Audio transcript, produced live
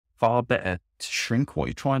far better to shrink what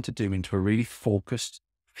you're trying to do into a really focused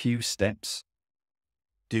few steps,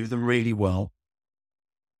 do them really well,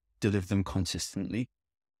 deliver them consistently,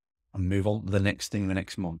 and move on to the next thing the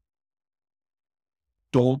next month.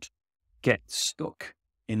 Don't get stuck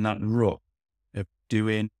in that rut of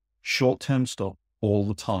doing short-term stuff all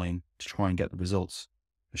the time to try and get the results.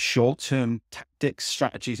 The short-term tactics,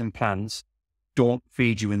 strategies, and plans don't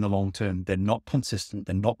feed you in the long term. They're not consistent,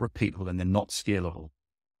 they're not repeatable, and they're not scalable.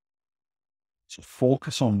 So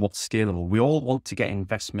focus on what's scalable. We all want to get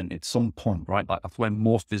investment at some point, right? Like that's where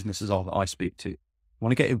most businesses are that I speak to. They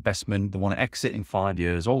want to get investment, they want to exit in 5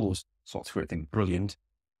 years, all those sorts of great things. Brilliant.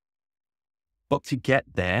 But to get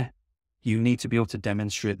there, you need to be able to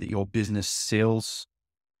demonstrate that your business sales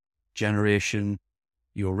generation,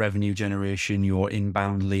 your revenue generation, your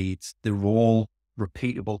inbound leads, they're all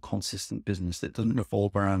repeatable, consistent business that doesn't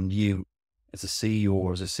revolve around you as a CEO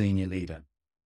or as a senior leader.